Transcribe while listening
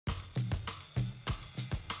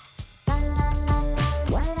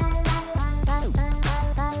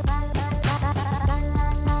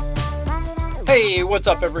Hey, what's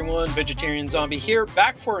up everyone? Vegetarian Zombie here,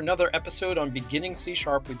 back for another episode on beginning C#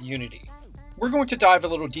 with Unity. We're going to dive a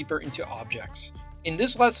little deeper into objects. In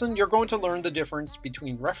this lesson, you're going to learn the difference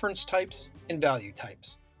between reference types and value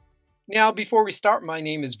types. Now, before we start, my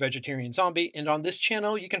name is Vegetarian Zombie, and on this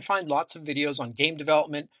channel you can find lots of videos on game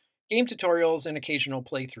development, game tutorials, and occasional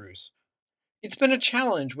playthroughs. It's been a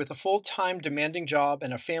challenge with a full-time demanding job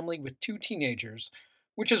and a family with 2 teenagers,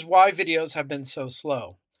 which is why videos have been so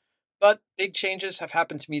slow. But big changes have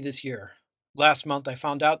happened to me this year. Last month, I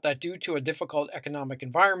found out that due to a difficult economic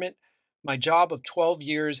environment, my job of 12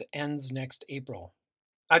 years ends next April.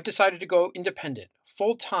 I've decided to go independent,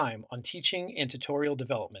 full time on teaching and tutorial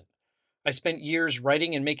development. I spent years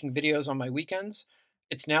writing and making videos on my weekends.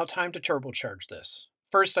 It's now time to turbocharge this.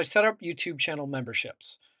 First, I set up YouTube channel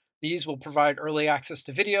memberships. These will provide early access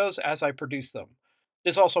to videos as I produce them.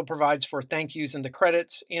 This also provides for thank yous in the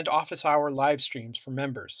credits and office hour live streams for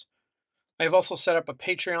members. I have also set up a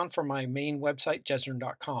Patreon for my main website,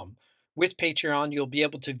 jesdern.com. With Patreon, you'll be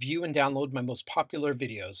able to view and download my most popular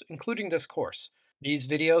videos, including this course. These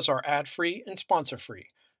videos are ad-free and sponsor-free.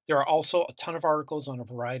 There are also a ton of articles on a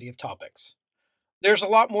variety of topics. There's a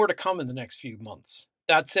lot more to come in the next few months.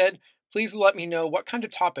 That said, please let me know what kind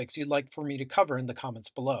of topics you'd like for me to cover in the comments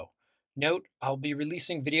below. Note, I'll be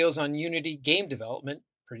releasing videos on Unity game development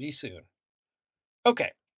pretty soon.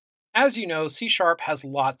 Okay. As you know, C# has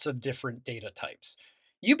lots of different data types.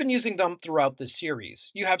 You've been using them throughout this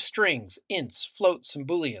series. You have strings, ints, floats, and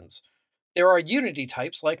booleans. There are Unity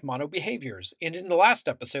types like monobehaviors, and in the last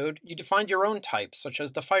episode, you defined your own types, such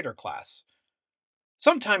as the fighter class.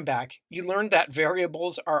 Some time back, you learned that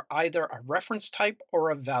variables are either a reference type or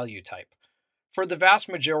a value type. For the vast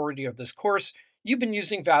majority of this course, you've been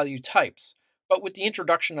using value types, but with the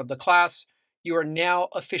introduction of the class, you are now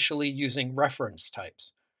officially using reference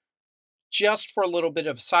types. Just for a little bit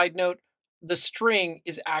of a side note, the string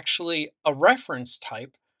is actually a reference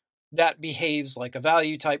type that behaves like a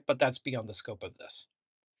value type, but that's beyond the scope of this.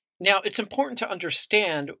 Now, it's important to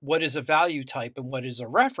understand what is a value type and what is a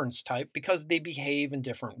reference type because they behave in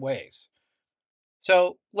different ways.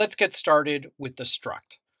 So let's get started with the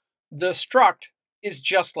struct. The struct is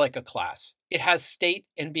just like a class. It has state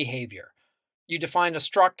and behavior. You define a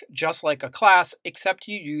struct just like a class, except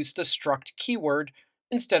you use the struct keyword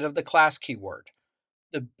instead of the class keyword.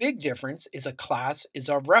 The big difference is a class is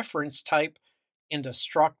a reference type and a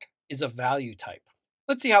struct is a value type.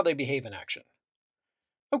 Let's see how they behave in action.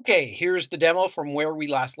 Okay, here's the demo from where we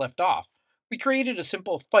last left off. We created a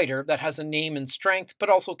simple fighter that has a name and strength, but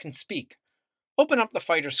also can speak. Open up the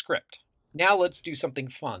fighter script. Now let's do something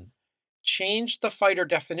fun. Change the fighter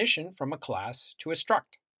definition from a class to a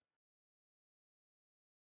struct.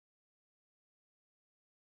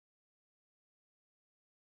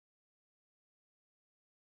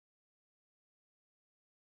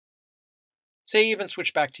 Save and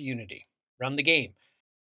switch back to Unity. Run the game.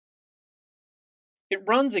 It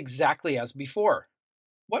runs exactly as before.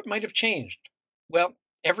 What might have changed? Well,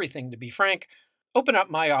 everything to be frank. Open up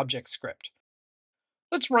my object script.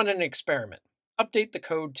 Let's run an experiment. Update the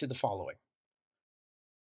code to the following.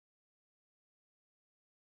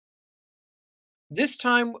 This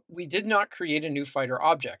time, we did not create a new fighter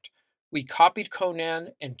object. We copied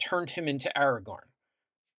Conan and turned him into Aragorn.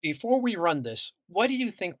 Before we run this, what do you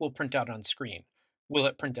think will print out on screen? Will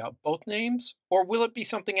it print out both names, or will it be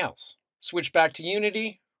something else? Switch back to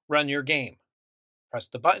Unity, run your game. Press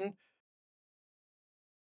the button.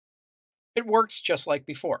 It works just like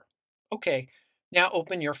before. Okay, now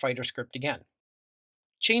open your fighter script again.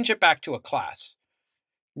 Change it back to a class.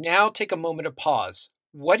 Now take a moment to pause.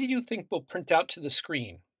 What do you think will print out to the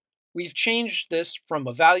screen? We've changed this from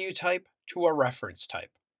a value type to a reference type.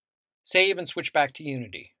 Save and switch back to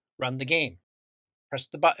Unity. Run the game. Press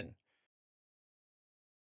the button.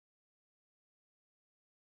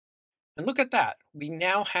 And look at that, we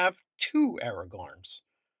now have 2 Aragorns.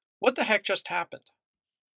 What the heck just happened?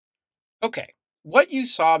 Okay, what you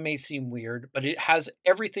saw may seem weird, but it has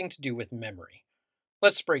everything to do with memory.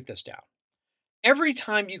 Let's break this down. Every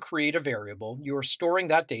time you create a variable, you are storing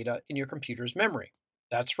that data in your computer's memory.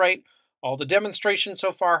 That's right, all the demonstrations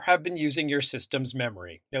so far have been using your system's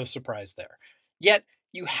memory. No surprise there. Yet,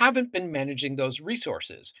 you haven't been managing those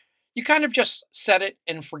resources. You kind of just set it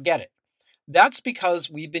and forget it. That's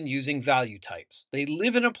because we've been using value types. They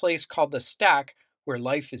live in a place called the stack where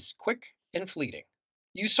life is quick and fleeting.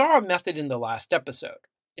 You saw a method in the last episode.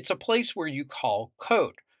 It's a place where you call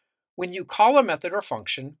code. When you call a method or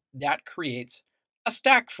function, that creates a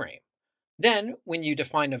stack frame. Then, when you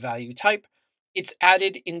define a value type, it's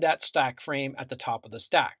added in that stack frame at the top of the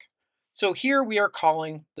stack. So here we are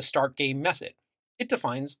calling the start game method. It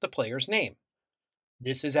defines the player's name.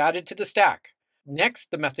 This is added to the stack. Next,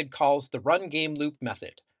 the method calls the run game loop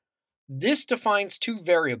method. This defines two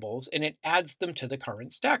variables and it adds them to the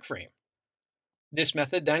current stack frame. This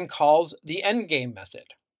method then calls the endgame method.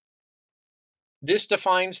 This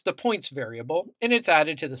defines the points variable and it's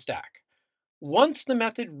added to the stack. Once the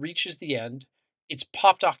method reaches the end, it's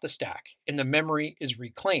popped off the stack and the memory is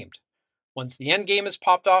reclaimed. Once the endgame is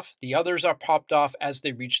popped off, the others are popped off as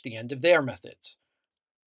they reach the end of their methods.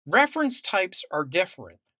 Reference types are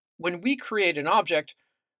different. When we create an object,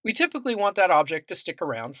 we typically want that object to stick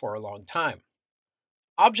around for a long time.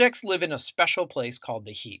 Objects live in a special place called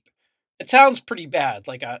the heap. It sounds pretty bad,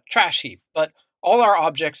 like a trash heap, but all our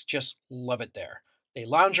objects just love it there. They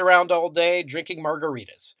lounge around all day drinking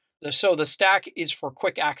margaritas. So the stack is for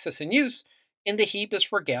quick access and use, and the heap is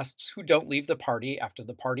for guests who don't leave the party after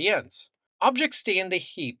the party ends. Objects stay in the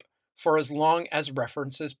heap for as long as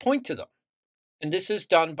references point to them, and this is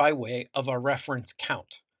done by way of a reference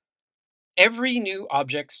count. Every new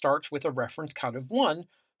object starts with a reference count of 1,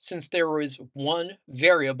 since there is one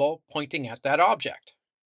variable pointing at that object.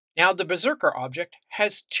 Now the Berserker object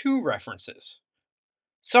has 2 references.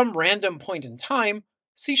 Some random point in time,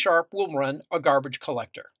 C# will run a garbage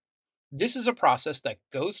collector. This is a process that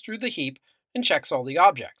goes through the heap and checks all the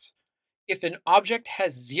objects. If an object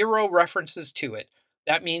has 0 references to it,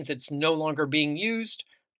 that means it's no longer being used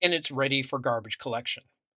and it's ready for garbage collection.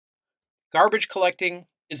 Garbage collecting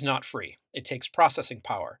is not free. It takes processing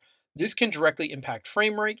power. This can directly impact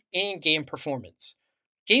frame rate and game performance.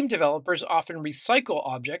 Game developers often recycle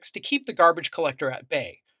objects to keep the garbage collector at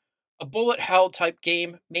bay. A bullet hell type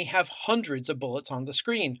game may have hundreds of bullets on the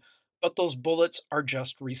screen, but those bullets are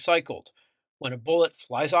just recycled. When a bullet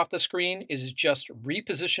flies off the screen, it is just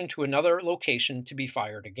repositioned to another location to be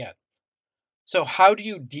fired again. So how do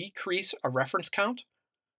you decrease a reference count?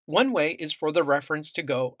 One way is for the reference to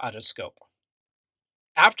go out of scope.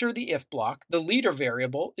 After the if block, the leader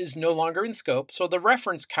variable is no longer in scope, so the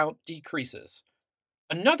reference count decreases.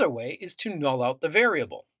 Another way is to null out the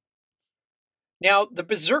variable. Now, the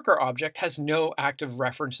Berserker object has no active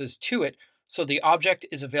references to it, so the object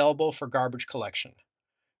is available for garbage collection.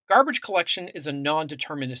 Garbage collection is a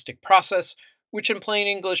non-deterministic process, which in plain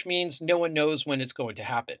English means no one knows when it's going to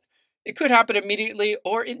happen. It could happen immediately,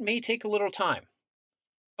 or it may take a little time.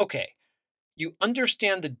 Okay, you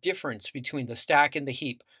understand the difference between the stack and the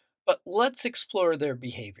heap, but let's explore their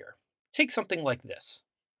behavior. Take something like this.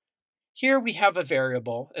 Here we have a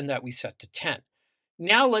variable and that we set to 10.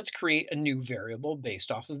 Now let's create a new variable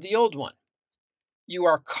based off of the old one. You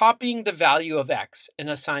are copying the value of x and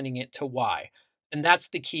assigning it to y. And that's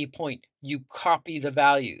the key point. You copy the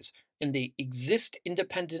values and they exist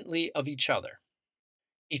independently of each other.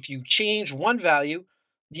 If you change one value,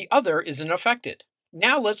 the other isn't affected.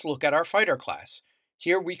 Now let's look at our fighter class.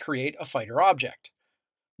 Here we create a fighter object.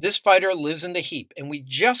 This fighter lives in the heap and we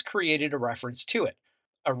just created a reference to it.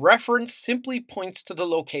 A reference simply points to the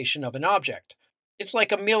location of an object. It's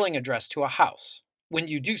like a mailing address to a house. When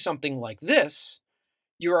you do something like this,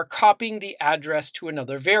 you are copying the address to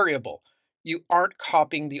another variable. You aren't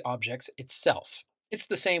copying the object itself. It's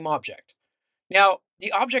the same object. Now,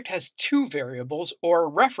 the object has 2 variables or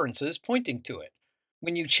references pointing to it.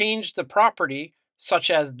 When you change the property,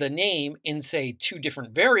 such as the name, in say 2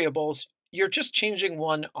 different variables, you're just changing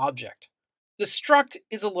one object. The struct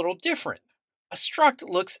is a little different. A struct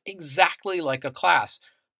looks exactly like a class,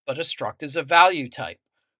 but a struct is a value type.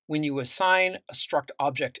 When you assign a struct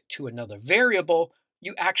object to another variable,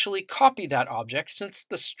 you actually copy that object since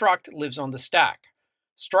the struct lives on the stack.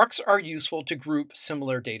 Structs are useful to group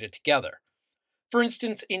similar data together. For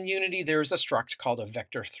instance, in Unity, there is a struct called a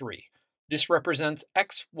vector3. This represents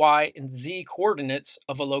x, y, and z coordinates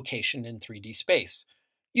of a location in 3D space.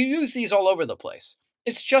 You use these all over the place.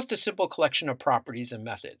 It's just a simple collection of properties and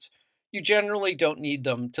methods. You generally don't need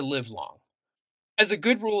them to live long. As a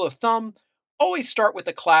good rule of thumb, always start with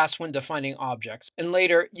a class when defining objects, and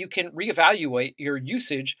later you can reevaluate your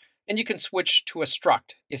usage and you can switch to a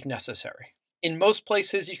struct if necessary. In most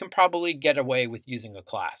places, you can probably get away with using a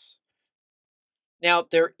class. Now,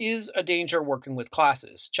 there is a danger working with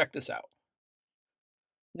classes. Check this out.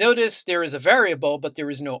 Notice there is a variable, but there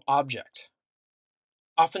is no object.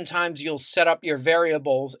 Oftentimes, you'll set up your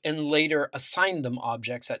variables and later assign them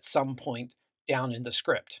objects at some point down in the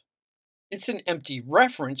script. It's an empty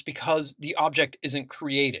reference because the object isn't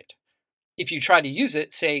created. If you try to use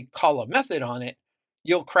it, say call a method on it,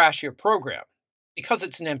 you'll crash your program because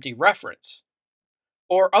it's an empty reference,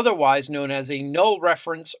 or otherwise known as a null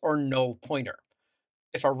reference or null pointer.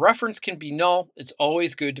 If a reference can be null, it's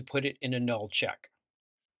always good to put it in a null check.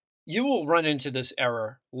 You will run into this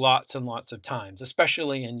error lots and lots of times,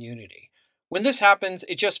 especially in Unity. When this happens,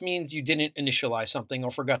 it just means you didn't initialize something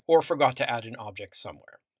or forgot to add an object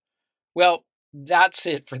somewhere. Well, that's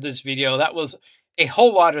it for this video. That was a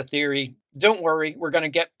whole lot of theory. Don't worry, we're going to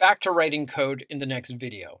get back to writing code in the next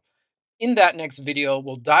video. In that next video,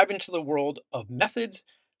 we'll dive into the world of methods,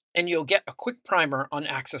 and you'll get a quick primer on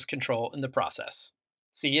access control in the process.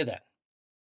 See you then.